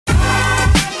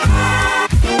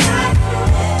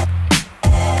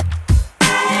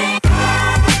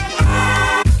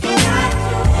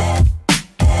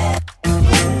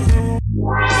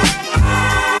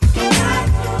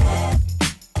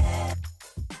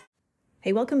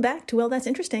Hey, welcome back to Well, That's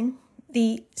Interesting.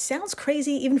 The sounds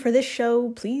crazy even for this show,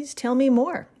 please tell me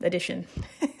more edition.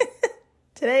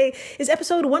 Today is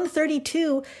episode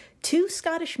 132, Two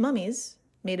Scottish Mummies,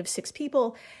 made of 6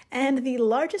 people, and the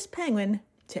largest penguin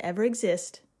to ever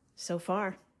exist so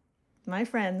far. My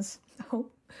friends, oh,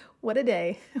 what a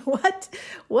day.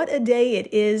 What a day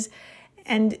it is.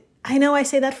 And I know I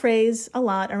say that phrase a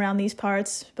lot around these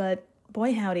parts, but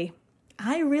boy howdy,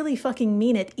 I really fucking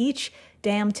mean it each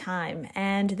damn time.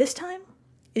 And this time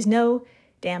is no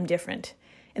damn different.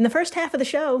 In the first half of the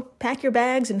show, pack your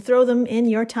bags and throw them in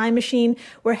your time machine.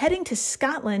 We're heading to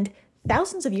Scotland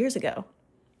thousands of years ago.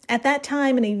 At that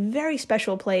time, in a very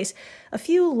special place, a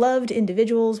few loved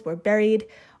individuals were buried,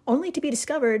 only to be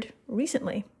discovered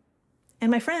recently.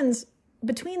 And my friends,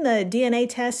 between the DNA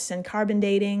tests and carbon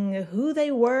dating, who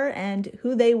they were and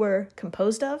who they were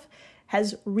composed of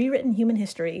has rewritten human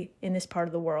history in this part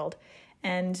of the world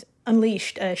and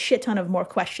unleashed a shit ton of more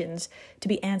questions to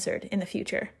be answered in the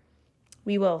future.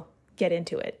 We will get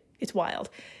into it. It's wild.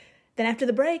 Then after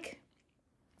the break,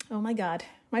 oh my God,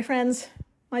 my friends,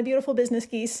 my beautiful business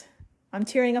geese, I'm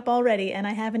tearing up already and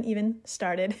I haven't even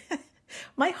started.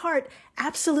 My heart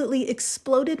absolutely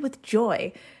exploded with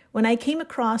joy when I came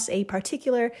across a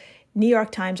particular New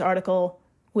York Times article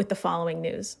with the following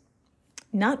news.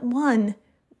 Not one,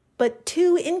 but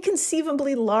 2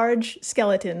 inconceivably large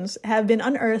skeletons have been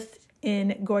unearthed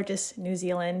in gorgeous New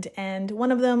Zealand. And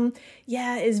one of them,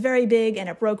 is very big and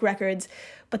it broke records.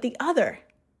 But the other,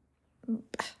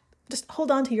 just hold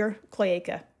on to your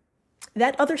cloaca.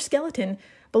 That other skeleton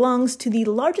belongs to the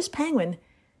largest penguin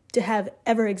to have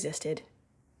ever existed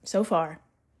so far.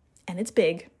 And it's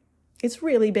big. It's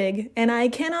really big. And I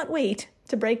cannot wait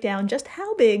to break down just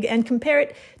how big and compare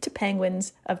it to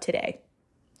penguins of today.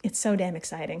 It's so damn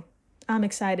exciting. I'm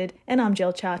excited, and I'm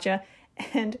Jill Chacha.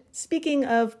 And speaking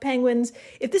of penguins,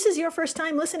 if this is your first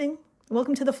time listening,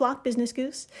 welcome to the flock, Business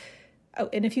Goose. Oh,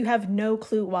 and if you have no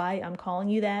clue why I'm calling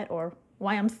you that or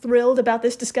why I'm thrilled about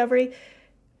this discovery,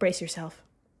 brace yourself.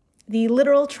 The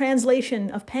literal translation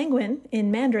of penguin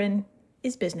in Mandarin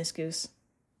is business goose.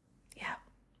 Yeah,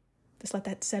 just let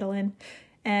that settle in.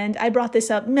 And I brought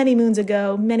this up many moons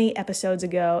ago, many episodes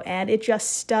ago, and it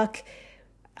just stuck.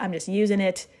 I'm just using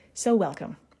it. So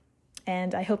welcome.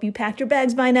 And I hope you packed your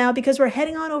bags by now because we're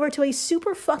heading on over to a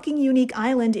super fucking unique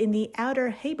island in the Outer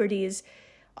Hebrides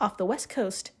off the west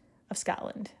coast of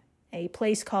Scotland, a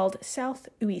place called South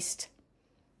Uist.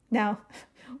 Now,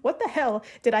 what the hell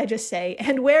did I just say?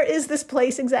 And where is this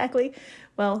place exactly?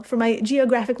 Well, for my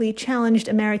geographically challenged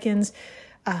Americans,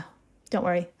 don't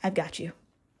worry, I've got you.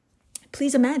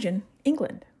 Please imagine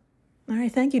England. All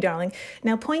right, thank you, darling.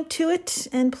 Now point to it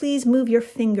and please move your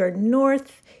finger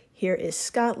north. Here is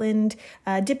Scotland.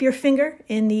 Dip your finger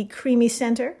in the creamy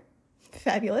center.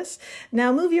 Fabulous.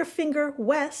 Now move your finger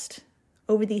west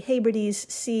over the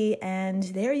Hebrides Sea, and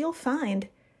there you'll find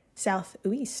South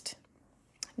Uist.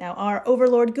 Now, our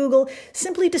overlord Google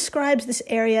simply describes this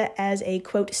area as a,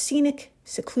 quote, scenic,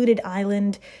 secluded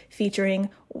island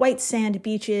featuring white sand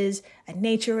beaches, a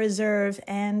nature reserve,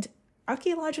 and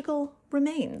archaeological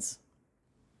remains.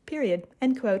 Period.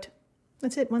 End quote.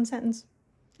 That's it, one sentence.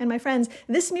 And my friends,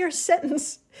 this mere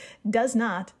sentence does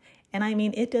not, and I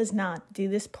mean it does not, do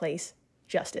this place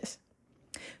justice.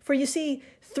 For you see,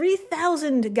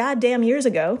 3,000 goddamn years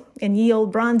ago, in ye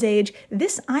old Bronze Age,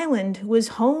 this island was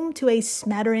home to a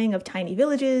smattering of tiny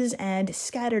villages and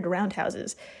scattered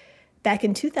roundhouses. Back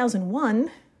in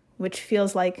 2001, which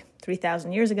feels like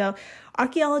 3,000 years ago,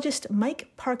 archaeologist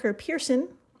Mike Parker Pearson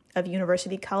of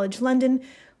University College London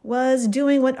was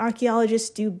doing what archaeologists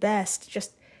do best,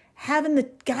 just having the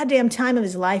goddamn time of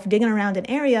his life digging around an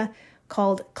area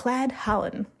called Clad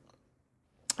Hallen,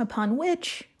 upon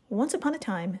which, once upon a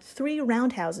time, 3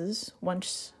 roundhouses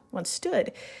once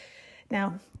stood.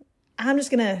 Now, I'm just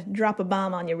going to drop a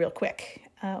bomb on you real quick.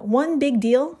 One big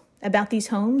deal about these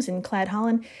homes in Clad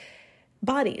Hallen,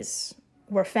 bodies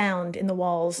were found in the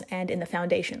walls and in the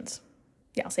foundations.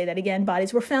 Yeah, I'll say that again.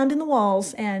 Bodies were found in the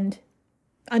walls and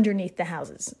underneath the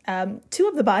houses. 2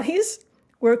 of the bodies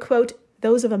were, quote,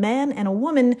 those of a man and a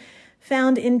woman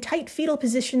found in tight fetal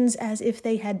positions as if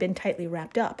they had been tightly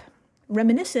wrapped up,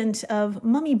 reminiscent of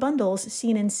mummy bundles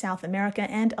seen in South America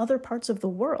and other parts of the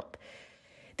world.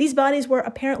 These bodies were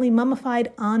apparently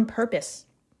mummified on purpose,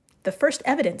 the first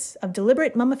evidence of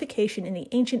deliberate mummification in the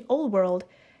ancient Old World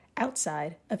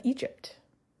outside of Egypt.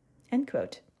 End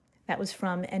quote. That was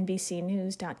from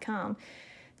NBCnews.com.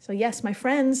 So yes, my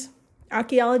friends,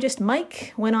 archaeologist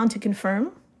Mike went on to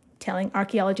confirm, telling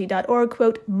archaeology.org,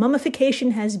 quote,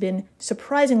 mummification has been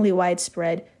surprisingly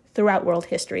widespread throughout world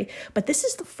history, but this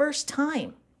is the first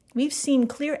time We've seen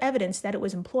clear evidence that it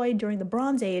was employed during the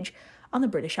Bronze Age on the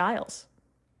British Isles."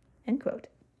 End quote.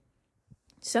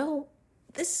 So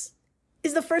this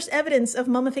is the first evidence of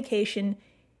mummification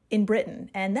in Britain,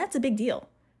 and that's a big deal.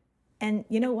 And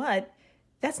you know what?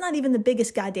 That's not even the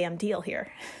biggest goddamn deal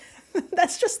here.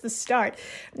 That's just the start.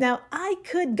 Now, I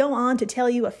could go on to tell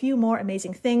you a few more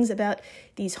amazing things about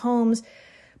these homes,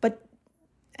 but,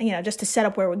 just to set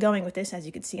up where we're going with this, as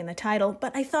you could see in the title.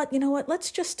 But I thought, you know what? Let's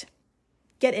just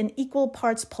get an equal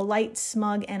parts polite,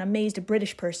 smug, and amazed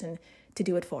British person to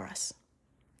do it for us.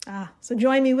 So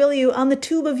join me, will you, on the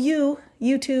tube of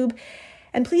YouTube,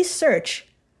 and please search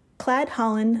Clad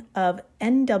Holland of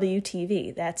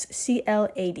NWTV. That's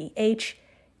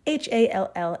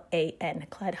CLADHHALLAN,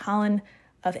 Clad Holland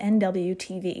of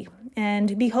NWTV.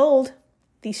 And behold,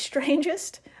 the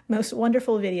strangest, most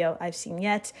wonderful video I've seen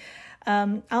yet.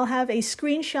 I'll have a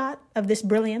screenshot of this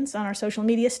brilliance on our social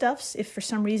media stuffs if for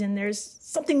some reason there's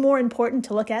something more important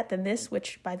to look at than this,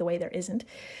 which, by the way, there isn't.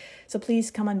 So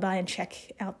please come on by and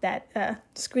check out that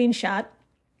screenshot.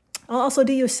 I'll also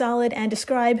do you a solid and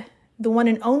describe the one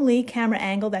and only camera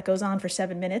angle that goes on for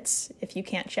 7 minutes, if you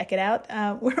can't check it out.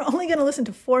 We're only going to listen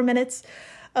to 4 minutes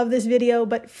of this video,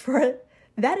 but for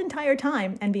that entire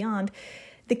time and beyond,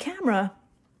 the camera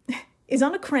is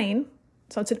on a crane.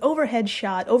 So it's an overhead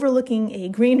shot overlooking a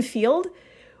green field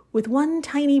with one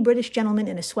tiny British gentleman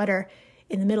in a sweater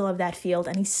in the middle of that field,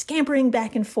 and he's scampering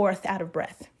back and forth out of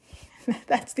breath.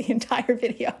 That's the entire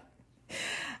video.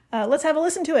 Let's have a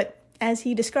listen to it as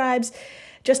he describes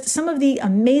just some of the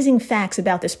amazing facts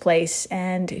about this place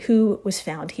and who was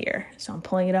found here. So I'm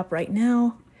pulling it up right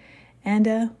now,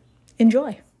 and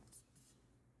enjoy.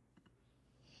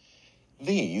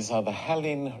 These are the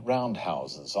Hallin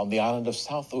roundhouses on the island of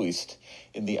South Uist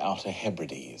in the Outer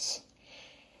Hebrides.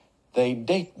 They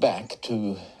date back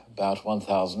to about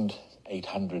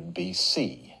 1800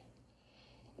 BC.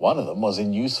 One of them was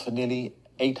in use for nearly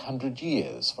 800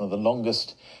 years, one of the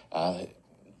longest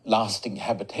lasting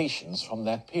habitations from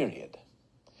that period.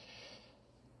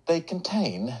 They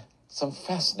contain some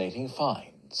fascinating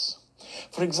finds.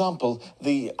 For example,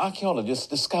 the archaeologists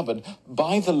discovered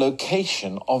by the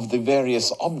location of the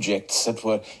various objects that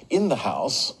were in the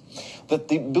house that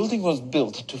the building was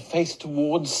built to face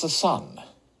towards the sun.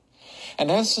 And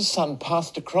as the sun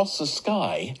passed across the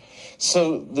sky,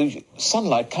 so the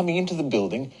sunlight coming into the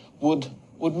building would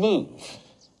move.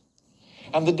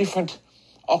 And the different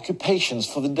occupations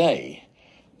for the day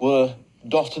were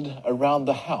dotted around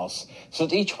the house so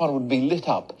that each one would be lit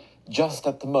up just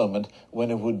at the moment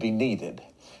when it would be needed.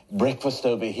 Breakfast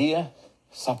over here,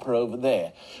 supper over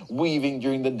there. Weaving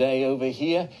during the day over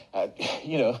here.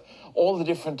 All the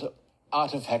different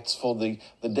artifacts for the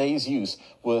day's use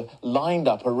were lined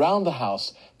up around the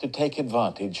house to take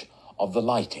advantage of the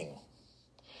lighting.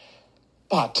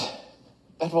 But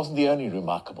that wasn't the only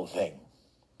remarkable thing.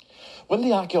 When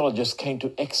the archaeologists came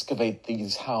to excavate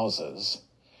these houses,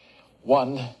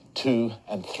 1, 2,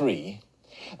 and 3,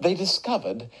 they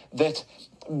discovered that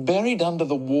buried under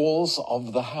the walls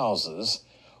of the houses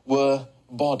were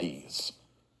bodies.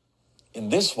 In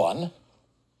this one,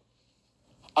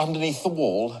 underneath the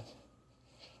wall,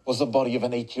 was the body of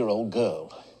an 8-year-old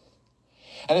girl.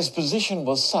 And its position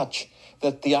was such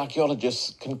that the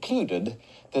archaeologists concluded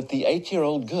that the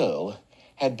 8-year-old girl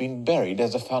had been buried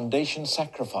as a foundation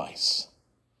sacrifice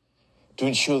to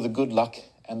ensure the good luck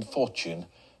and fortune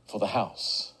for the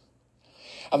house.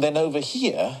 And then over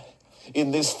here,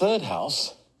 in this third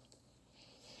house,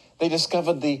 they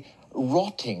discovered the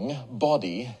rotting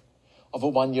body of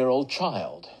a 1-year-old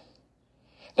child.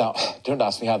 Now, don't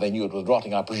ask me how they knew it was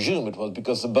rotting. I presume it was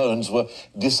because the bones were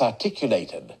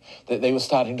disarticulated, that they were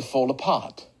starting to fall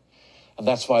apart. And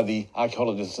that's why the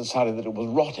archaeologists decided that it was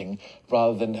rotting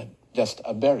rather than just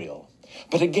a burial.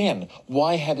 But again,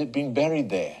 why had it been buried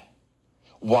there?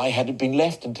 Why had it been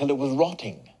left until it was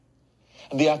rotting?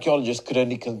 And the archaeologists could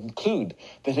only conclude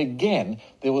that again,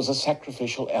 there was a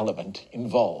sacrificial element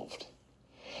involved.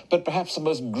 But perhaps the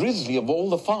most grisly of all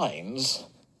the finds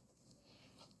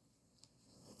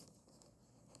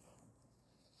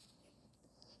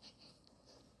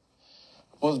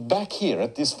was back here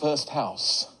at this first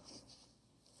house.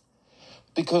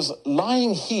 Because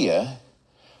lying here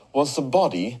was the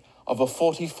body of a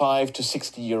 45 to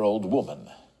 60-year-old woman.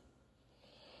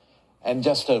 And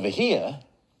just over here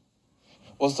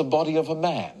was the body of a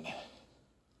man.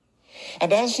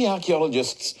 And as the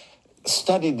archaeologists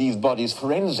studied these bodies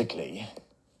forensically,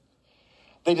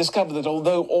 they discovered that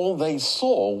although all they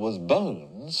saw was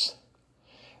bones,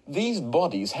 these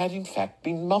bodies had in fact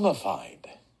been mummified.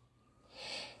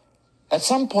 At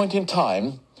some point in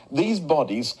time, these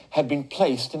bodies had been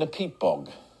placed in a peat bog,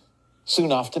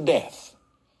 soon after death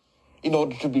in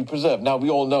order to be preserved. Now, we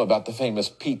all know about the famous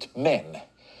peat men,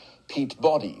 peat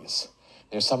bodies.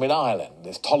 There's some in Ireland.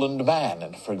 There's Tolland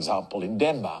Man, for example, in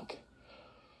Denmark.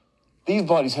 These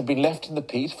bodies have been left in the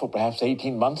peat for perhaps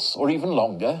 18 months or even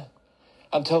longer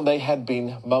until they had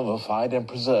been mummified and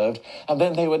preserved, and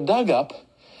then they were dug up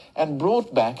and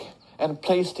brought back and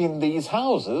placed in these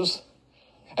houses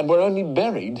and were only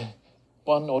buried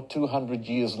 100 or 200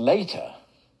 years later.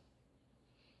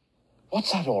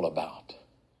 What's that all about?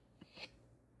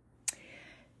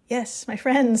 Yes, my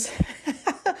friends.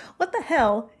 What the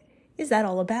hell is that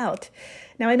all about?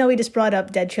 Now, I know we just brought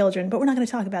up dead children, but we're not going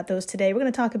to talk about those today. We're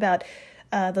going to talk about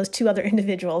those two other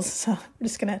individuals. So we're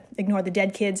just going to ignore the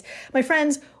dead kids. My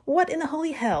friends, what in the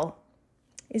holy hell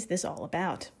is this all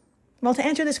about? Well, to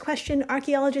answer this question,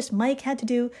 archaeologist Mike had to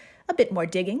do a bit more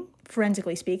digging,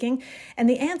 forensically speaking, and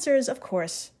the answers, of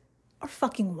course, are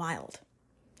fucking wild.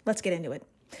 Let's get into it.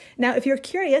 Now, if you're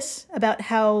curious about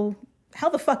how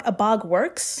the fuck a bog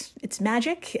works, its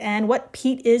magic, and what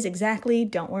peat is exactly,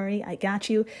 don't worry, I got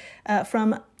you.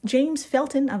 From James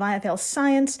Felton of IFL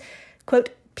Science,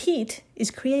 quote, peat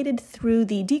is created through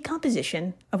the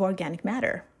decomposition of organic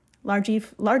matter,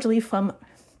 largely from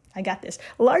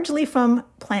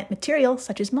plant material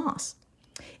such as moss.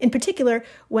 In particular,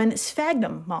 when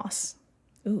sphagnum moss,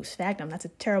 sphagnum, that's a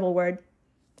terrible word.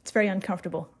 It's very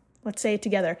uncomfortable. Let's say it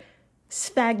together.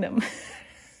 Sphagnum.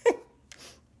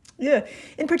 Yeah.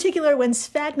 In particular, when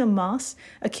sphagnum moss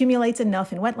accumulates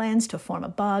enough in wetlands to form a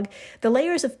bog, the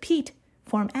layers of peat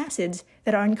form acids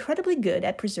that are incredibly good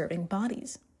at preserving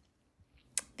bodies.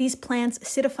 These plants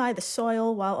acidify the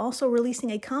soil while also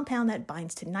releasing a compound that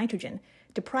binds to nitrogen,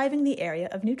 depriving the area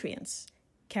of nutrients.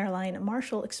 Caroline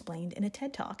Marshall explained in a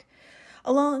TED Talk.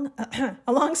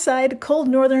 Alongside cold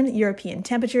northern European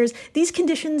temperatures, these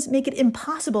conditions make it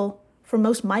impossible for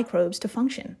most microbes to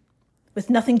function. With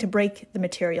nothing to break the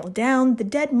material down, the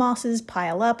dead mosses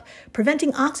pile up,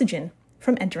 preventing oxygen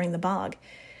from entering the bog.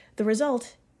 The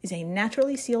result is a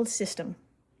naturally sealed system.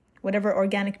 Whatever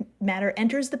organic matter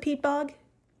enters the peat bog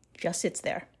just sits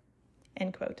there.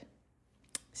 End quote.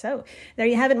 So, there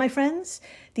you have it, my friends.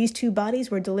 These two bodies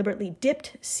were deliberately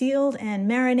dipped, sealed, and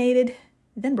marinated,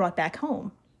 then brought back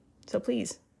home. So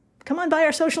please, come on by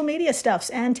our social media stuffs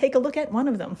and take a look at one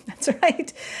of them. That's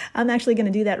right. I'm actually going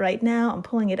to do that right now. I'm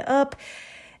pulling it up.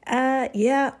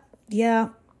 Yeah.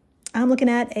 I'm looking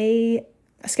at a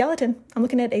skeleton. I'm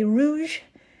looking at a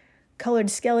rouge-colored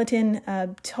skeleton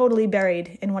totally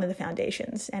buried in one of the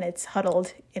foundations, and it's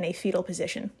huddled in a fetal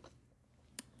position.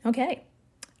 Okay.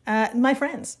 My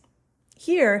friends,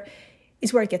 here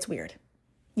is where it gets weird.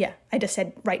 Yeah, I just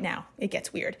said right now, it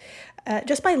gets weird.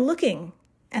 Just by looking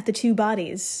at the two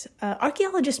bodies,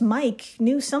 archaeologist Mike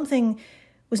knew something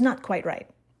was not quite right.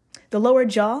 The lower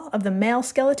jaw of the male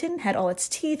skeleton had all its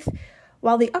teeth,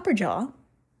 while the upper jaw,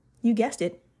 you guessed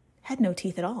it, had no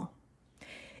teeth at all.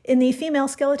 In the female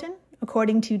skeleton,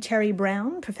 according to Terry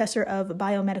Brown, professor of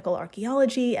biomedical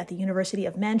archaeology at the University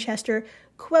of Manchester,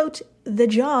 quote, the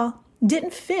jaw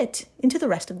didn't fit into the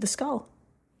rest of the skull,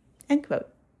 end quote.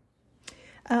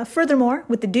 Furthermore,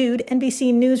 with the dude,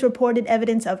 NBC News reported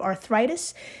evidence of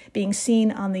arthritis being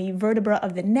seen on the vertebra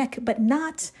of the neck, but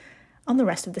not on the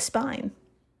rest of the spine.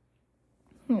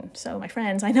 So, my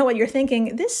friends, I know what you're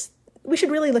thinking. We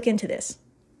should really look into this.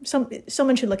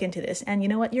 Someone should look into this. And you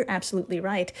know what? You're absolutely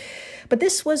right. But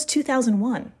this was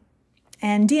 2001,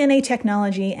 and DNA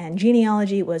technology and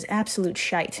genealogy was absolute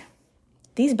shite.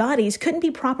 These bodies couldn't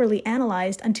be properly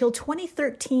analyzed until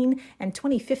 2013 and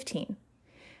 2015.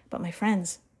 But my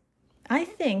friends, I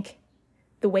think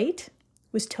the wait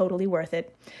was totally worth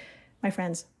it. My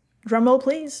friends, drum roll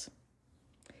please.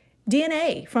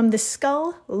 DNA from the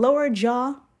skull, lower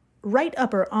jaw, right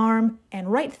upper arm,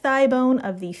 and right thigh bone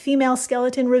of the female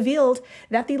skeleton revealed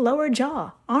that the lower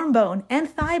jaw, arm bone, and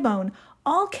thigh bone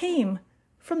all came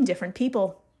from different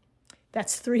people.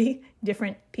 That's 3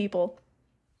 different people.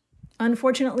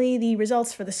 Unfortunately, the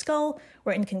results for the skull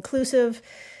were inconclusive,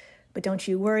 but don't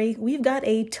you worry, we've got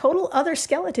a total other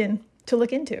skeleton to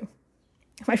look into.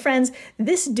 My friends,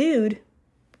 this dude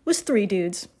was 3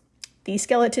 dudes. The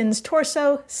skeleton's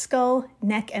torso, skull,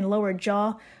 neck, and lower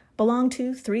jaw belonged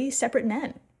to 3 separate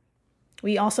men.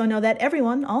 We also know that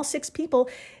everyone, all 6 people,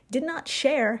 did not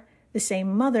share the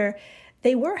same mother.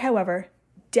 They were, however,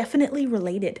 definitely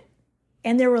related,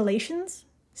 and their relations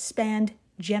spanned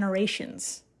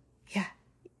generations. Yeah,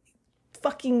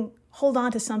 fucking hold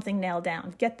on to something nailed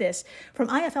down. Get this. From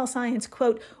IFL Science,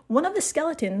 quote, one of the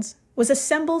skeletons was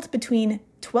assembled between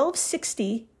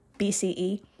 1260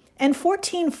 BCE and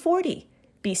 1440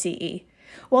 BCE,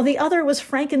 while the other was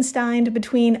Frankensteined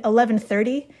between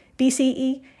 1130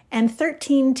 BCE and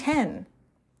 1310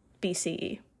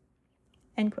 BCE.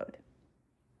 End quote.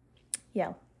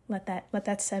 Yeah, let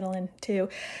that settle in too.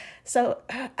 So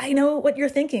I know what you're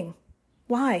thinking.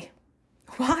 Why?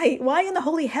 Why in the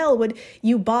holy hell would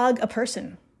you bog a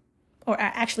person, or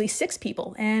actually 6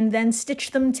 people, and then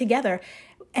stitch them together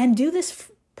and do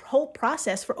this whole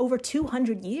process for over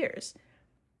 200 years?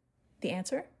 The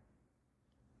answer?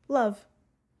 Love.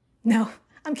 No,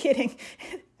 I'm kidding.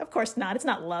 Of course not. It's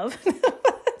not love.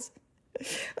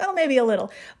 Well, maybe a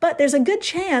little. But there's a good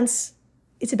chance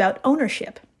it's about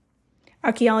ownership.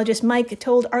 Archaeologist Mike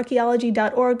told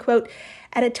archaeology.org, quote,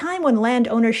 "At a time when land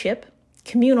ownership,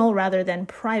 communal rather than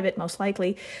private most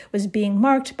likely, was being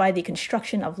marked by the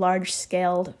construction of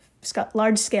large-scale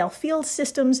field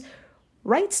systems,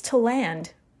 rights to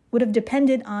land would have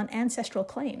depended on ancestral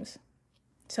claims.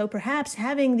 So perhaps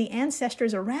having the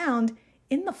ancestors around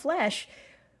in the flesh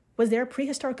was their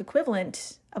prehistoric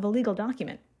equivalent of a legal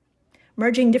document.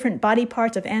 Merging different body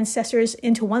parts of ancestors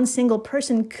into one single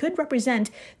person could represent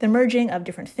the merging of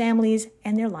different families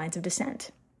and their lines of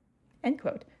descent." End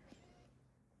quote.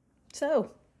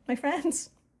 So, my friends,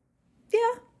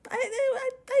 yeah,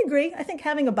 I agree. I think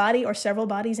having a body or several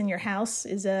bodies in your house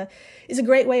is a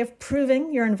great way of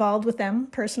proving you're involved with them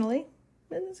personally.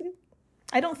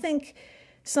 I don't think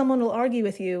someone will argue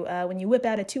with you when you whip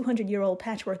out a 200-year-old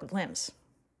patchwork with limbs.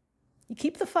 You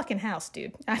keep the fucking house,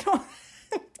 dude. I don't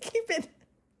keep it.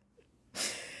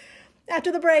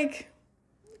 After the break,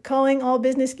 calling all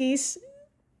business geese,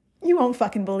 you won't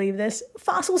fucking believe this.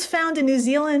 Fossils found in New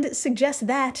Zealand suggest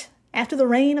that, after the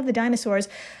reign of the dinosaurs,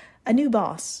 a new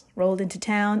boss rolled into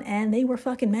town, and they were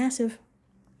fucking massive.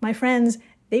 My friends,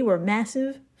 they were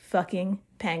massive fucking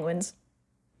penguins.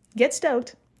 Get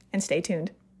stoked and stay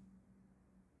tuned.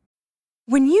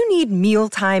 When you need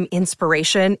mealtime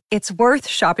inspiration, it's worth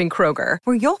shopping Kroger,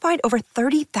 where you'll find over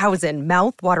 30,000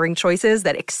 mouth-watering choices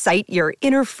that excite your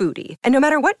inner foodie. And no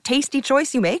matter what tasty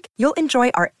choice you make, you'll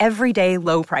enjoy our everyday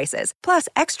low prices, plus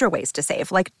extra ways to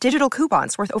save, like digital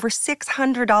coupons worth over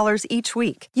 $600 each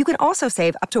week. You can also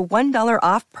save up to $1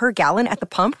 off per gallon at the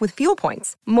pump with fuel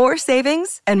points. More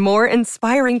savings and more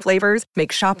inspiring flavors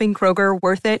make shopping Kroger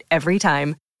worth it every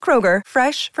time. Kroger,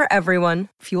 fresh for everyone.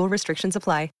 Fuel restrictions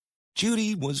apply.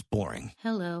 Judy was boring.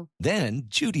 Hello. Then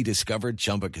Judy discovered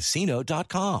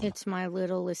ChumbaCasino.com. It's my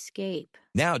little escape.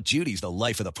 Now Judy's the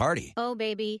life of the party. Oh,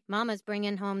 baby, mama's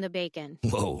bringing home the bacon.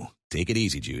 Whoa, take it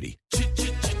easy, Judy.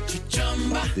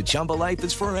 The Chumba life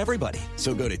is for everybody.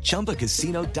 So go to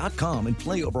ChumbaCasino.com and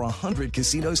play over 100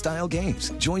 casino-style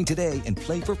games. Join today and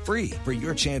play for free for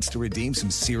your chance to redeem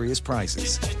some serious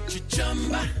prizes.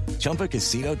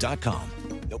 ChumbaCasino.com.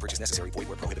 No purchase necessary. Void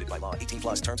where prohibited by law. 18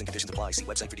 plus terms and conditions apply. See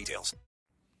website for details.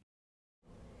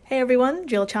 Hey everyone,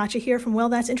 Jill Chacha here from Well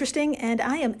That's Interesting, and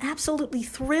I am absolutely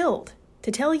thrilled to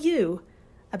tell you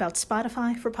about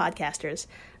Spotify for podcasters.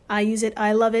 I use it,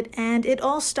 I love it, and it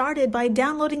all started by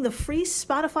downloading the free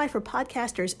Spotify for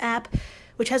Podcasters app,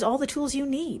 which has all the tools you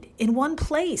need in one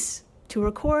place to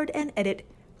record and edit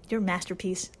your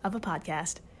masterpiece of a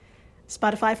podcast.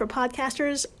 Spotify for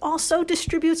Podcasters also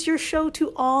distributes your show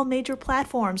to all major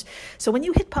platforms. So when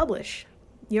you hit publish,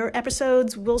 your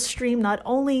episodes will stream not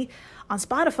only on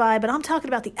Spotify, but I'm talking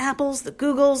about the Apples, the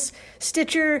Googles,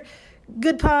 Stitcher,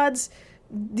 Good Pods,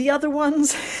 the other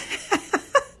ones.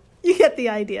 You get the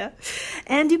idea.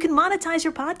 And you can monetize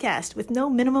your podcast with no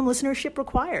minimum listenership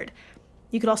required.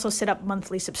 You could also set up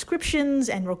monthly subscriptions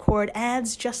and record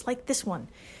ads just like this one.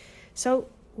 So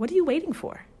what are you waiting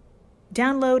for?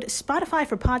 Download Spotify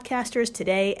for Podcasters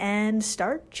today and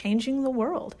start changing the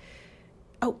world.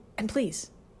 Oh, and please,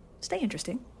 stay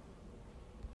interesting.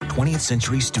 20th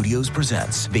Century Studios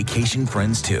presents Vacation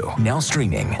Friends 2, now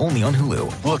streaming only on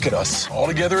Hulu. Look at us, all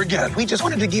together again. We just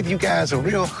wanted to give you guys a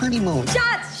real honeymoon.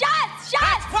 Shots!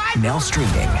 Now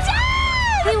streaming.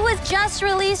 Dad! He was just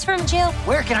released from jail.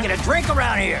 Where can I get a drink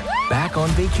around here? Back on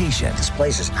vacation. This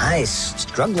place is nice. It's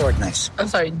drug lord nice. I'm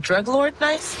sorry, drug lord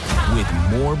nice? With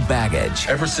more baggage.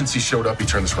 Ever since he showed up, he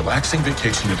turned this relaxing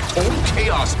vacation into total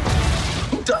chaos.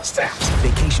 Who does that?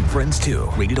 Vacation Friends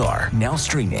 2, rated R, now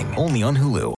streaming only on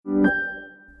Hulu.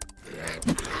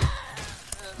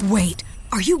 Wait,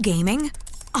 are you gaming?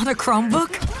 On a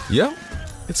Chromebook? Yep.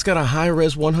 It's got a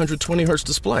high-res 120Hz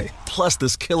display, plus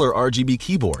this killer RGB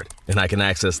keyboard. And I can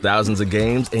access thousands of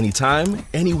games anytime,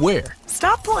 anywhere.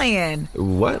 Stop playing.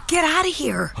 What? Get out of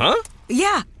here. Huh?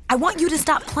 Yeah, I want you to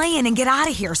stop playing and get out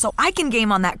of here so I can game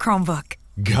on that Chromebook.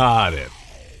 Got it.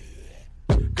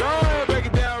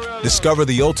 Discover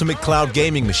the ultimate cloud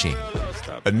gaming machine.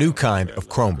 A new kind of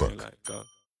Chromebook.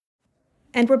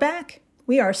 And we're back.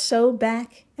 We are so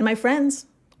back. And my friends,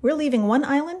 we're leaving one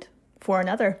island for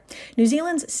another. New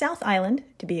Zealand's South Island,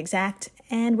 to be exact,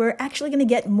 and we're actually going to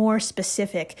get more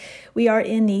specific. We are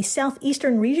in the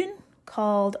southeastern region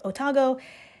called Otago,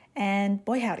 and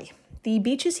boy howdy, the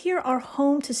beaches here are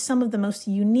home to some of the most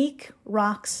unique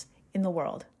rocks in the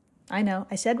world. I know,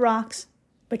 I said rocks,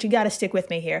 but you got to stick with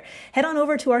me here. Head on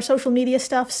over to our social media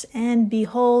stuffs and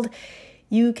behold,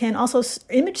 you can also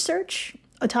image search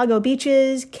Otago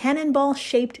beaches,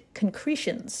 cannonball-shaped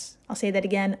concretions. I'll say that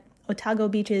again, Otago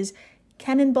beaches,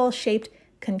 cannonball-shaped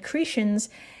concretions,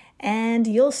 and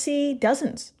you'll see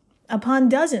dozens upon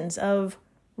dozens of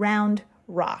round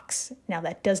rocks. Now,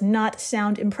 that does not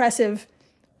sound impressive,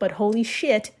 but holy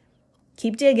shit,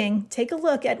 keep digging. Take a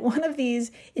look at one of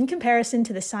these in comparison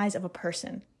to the size of a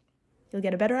person. You'll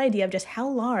get a better idea of just how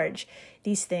large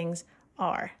these things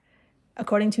are.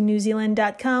 According to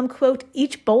NewZealand.com, quote,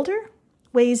 each boulder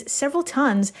weighs several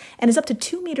tons and is up to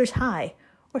 2 meters high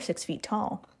or 6 feet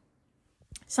tall.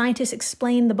 Scientists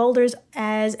explain the boulders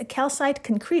as calcite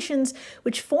concretions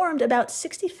which formed about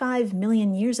 65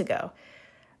 million years ago.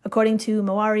 According to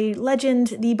Maori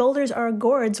legend, the boulders are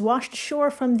gourds washed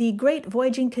ashore from the great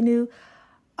voyaging canoe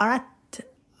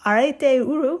Arete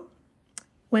Uru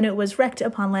when it was wrecked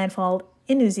upon landfall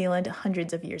in New Zealand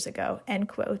hundreds of years ago, end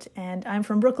quote. And I'm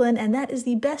from Brooklyn, and that is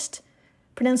the best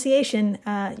pronunciation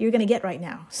you're going to get right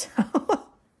now. So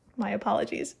my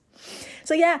apologies.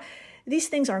 So yeah, these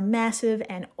things are massive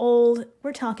and old.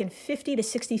 We're talking 50 to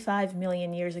 65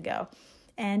 million years ago.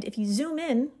 And if you zoom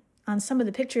in on some of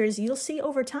the pictures, you'll see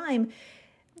over time,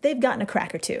 they've gotten a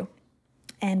crack or two.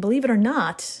 And believe it or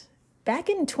not, back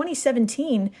in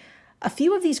 2017, a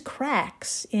few of these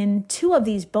cracks in 2 of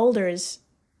these boulders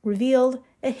revealed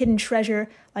a hidden treasure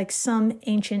like some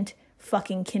ancient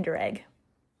fucking Kinder Egg.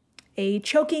 A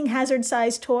choking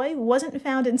hazard-sized toy wasn't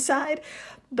found inside,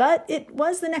 but it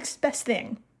was the next best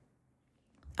thing.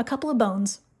 A couple of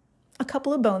bones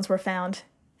were found,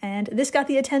 and this got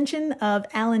the attention of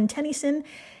Alan Tennyson,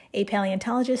 a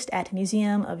paleontologist at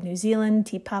Museum of New Zealand,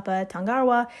 Te Papa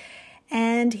Tongarewa,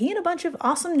 and he and a bunch of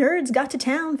awesome nerds got to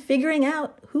town figuring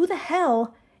out who the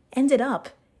hell ended up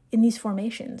in these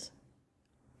formations.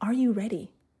 Are you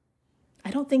ready?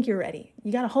 I don't think you're ready.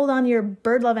 You got to hold on to your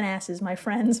bird-loving asses, my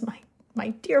friends, my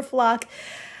dear flock.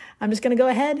 I'm just going to go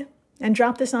ahead and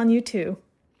drop this on you too.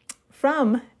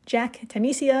 From Jack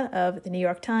Tamisia of the New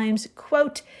York Times,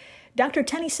 quote, Dr.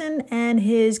 Tennyson and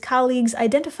his colleagues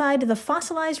identified the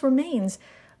fossilized remains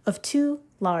of 2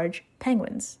 large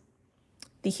penguins.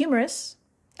 The humerus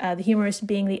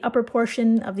being the upper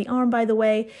portion of the arm, by the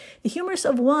way, the humerus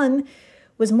of one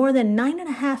was more than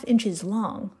 9.5 inches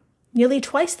long, nearly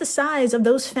twice the size of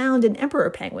those found in emperor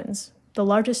penguins, the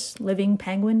largest living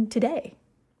penguin today.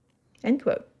 End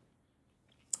quote.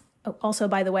 Oh, also,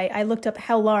 by the way, I looked up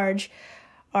how large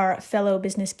our fellow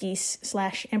business geese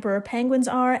 / emperor penguins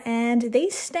are, and they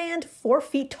stand 4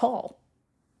 feet tall.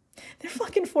 They're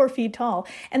fucking 4 feet tall.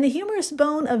 And the humerus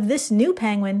bone of this new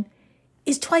penguin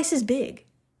is twice as big.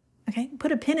 Okay,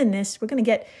 put a pin in this. We're going to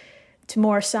get to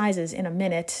more sizes in a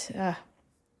minute.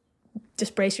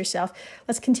 Just brace yourself.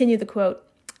 Let's continue the quote.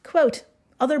 Quote,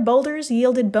 other boulders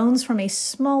yielded bones from a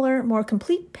smaller, more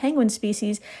complete penguin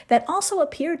species that also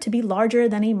appeared to be larger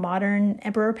than a modern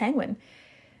emperor penguin.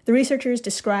 The researchers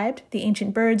described the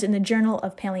ancient birds in the Journal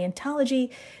of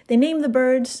Paleontology. They named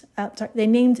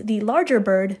the larger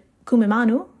bird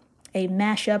Kumimanu, a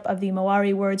mashup of the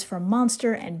Maori words for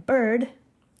monster and bird,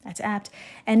 that's apt,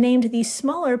 and named the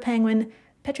smaller penguin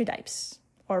Petrodipes,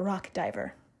 or rock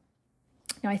diver.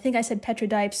 Now, I think I said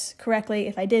Petrodipes correctly.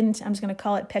 If I didn't, I'm just going to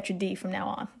call it Petrod from now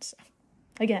on. So,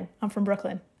 again, I'm from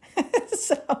Brooklyn.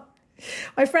 So,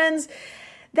 my friends,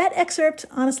 that excerpt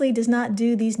honestly does not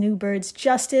do these new birds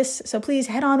justice. So please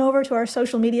head on over to our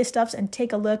social media stuffs and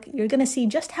take a look. You're going to see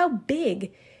just how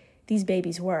big these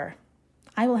babies were.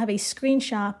 I will have a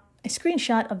screenshot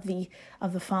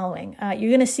of the following. You're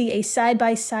going to see a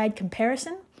side-by-side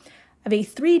comparison of a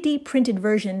 3D printed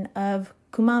version of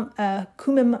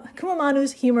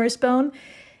Kumimanu's humerus bone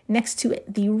next to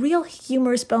the real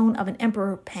humerus bone of an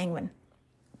emperor penguin.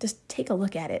 Just take a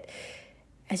look at it.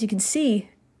 As you can see,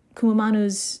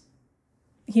 Kumimanu's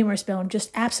humerus bone just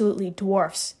absolutely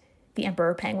dwarfs the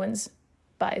emperor penguins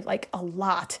by like a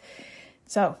lot.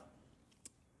 So,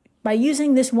 by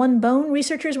using this one bone,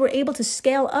 researchers were able to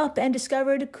scale up and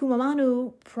discovered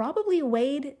Kumimanu probably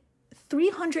weighed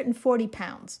 340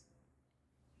 pounds.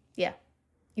 Yeah,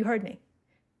 you heard me.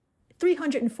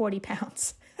 340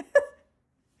 pounds.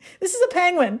 This is a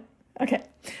penguin. Okay.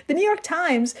 The New York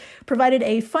Times provided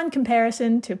a fun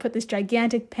comparison to put this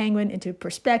gigantic penguin into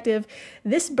perspective.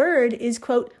 This bird is,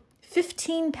 quote,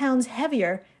 15 pounds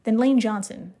heavier than Lane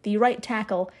Johnson, the right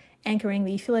tackle anchoring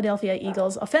the Philadelphia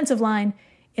Eagles offensive line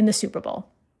in the Super Bowl.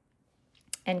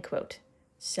 End quote.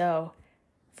 So,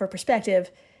 for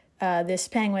perspective, this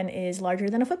penguin is larger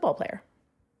than a football player.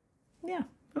 Yeah,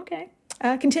 okay.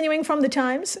 Continuing from the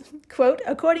Times, quote,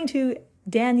 according to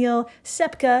Daniel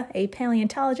Sepka, a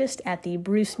paleontologist at the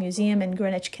Bruce Museum in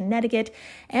Greenwich, Connecticut,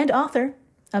 and author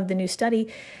of the new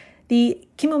study, the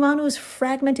Kimumanu's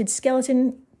fragmented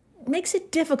skeleton makes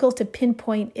it difficult to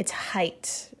pinpoint its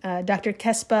height. Dr.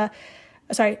 Sepka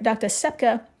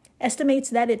estimates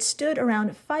that it stood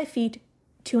around 5 feet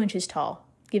 2 inches tall,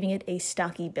 giving it a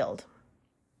stocky build.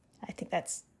 I think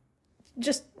that's,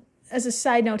 just as a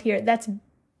side note here, that's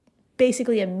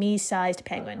basically a me-sized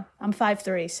penguin. I'm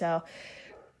 5'3", so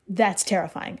that's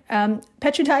terrifying.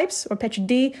 Petrotypes, or Petro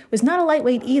D, was not a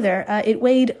lightweight either. It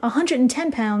weighed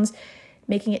 110 pounds,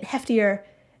 making it heftier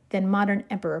than modern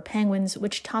emperor penguins,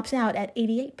 which tops out at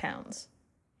 88 pounds.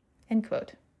 End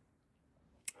quote.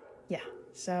 Yeah,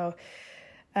 so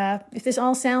if this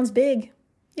all sounds big,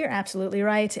 you're absolutely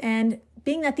right. And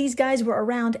being that these guys were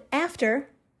around after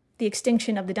the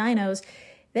extinction of the dinos,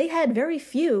 they had very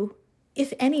few,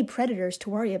 if any, predators to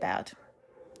worry about.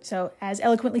 So, as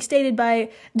eloquently stated by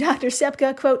Dr.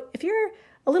 Sepka, quote, if you're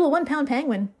a little 1-pound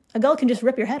penguin, a gull can just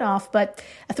rip your head off, but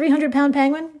a 300-pound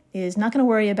penguin is not going to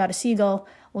worry about a seagull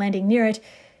landing near it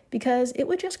because it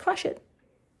would just crush it.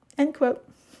 End quote.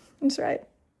 That's right.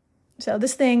 So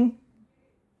this thing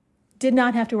did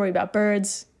not have to worry about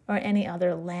birds or any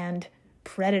other land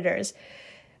predators.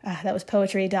 That was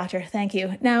poetry, Doctor. Thank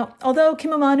you. Now, although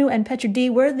Kimamanu and Petro D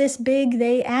were this big,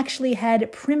 they actually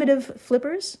had primitive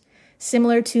flippers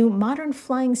similar to modern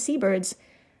flying seabirds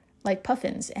like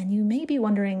puffins, and you may be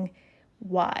wondering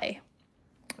why.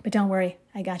 But don't worry,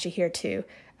 I got you here too.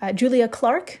 Julia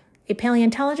Clark, a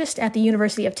paleontologist at the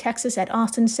University of Texas at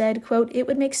Austin, said, quote, it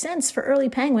would make sense for early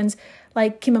penguins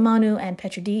like Kimamanu and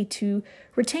Petro D to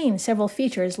retain several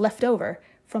features left over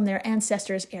from their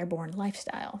ancestors' airborne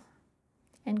lifestyle.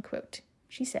 End quote,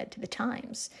 she said to the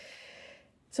Times.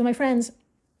 So my friends,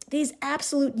 these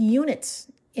absolute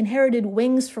units inherited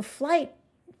wings for flight,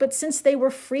 but since they were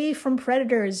free from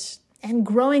predators and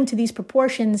growing to these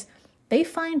proportions, they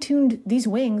fine-tuned these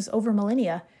wings over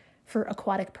millennia for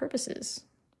aquatic purposes.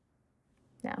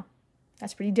 Now,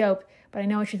 that's pretty dope, but I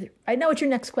know what your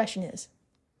next question is.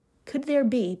 Could there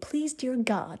be, please, dear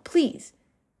God, please,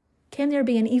 can there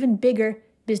be an even bigger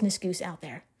business goose out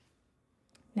there?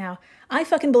 Now, I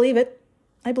fucking believe it.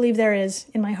 I believe there is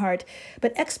in my heart.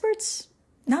 But experts,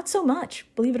 not so much,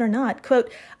 believe it or not.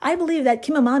 Quote, I believe that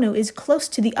Kimamanu is close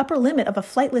to the upper limit of a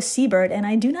flightless seabird, and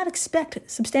I do not expect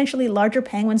substantially larger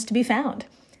penguins to be found,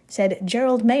 said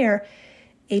Gerald Mayer,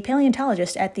 a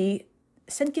paleontologist at the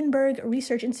Senckenberg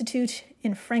Research Institute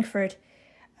in Frankfurt.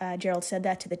 Gerald said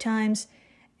that to the Times.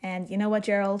 And you know what,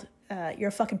 Gerald? You're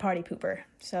a fucking party pooper.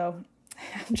 So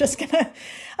I'm just gonna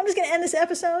end this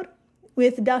episode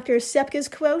with Dr. Sepka's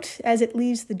quote as it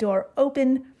leaves the door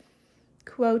open.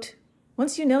 Quote,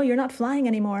 once you know you're not flying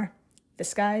anymore, the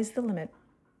sky's the limit.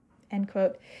 End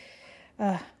quote.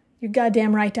 You're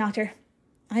goddamn right, Doctor.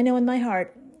 I know in my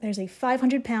heart there's a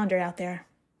 500-pounder out there,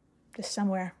 just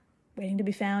somewhere, waiting to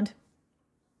be found.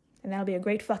 And that'll be a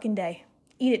great fucking day.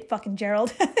 Eat it, fucking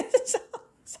Gerald.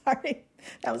 Sorry,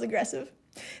 that was aggressive.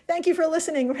 Thank you for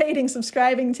listening, rating,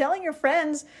 subscribing, telling your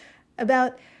friends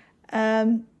about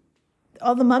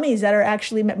all the mummies that are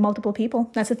actually multiple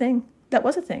people. That's a thing. That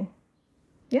was a thing.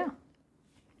 Yeah.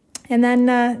 And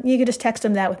then you could just text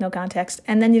them that with no context.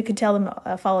 And then you could tell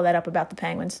them, follow that up about the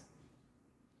penguins.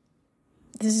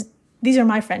 These are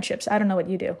my friendships. I don't know what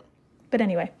you do. But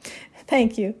anyway,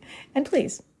 thank you. And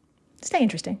please, stay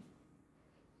interesting.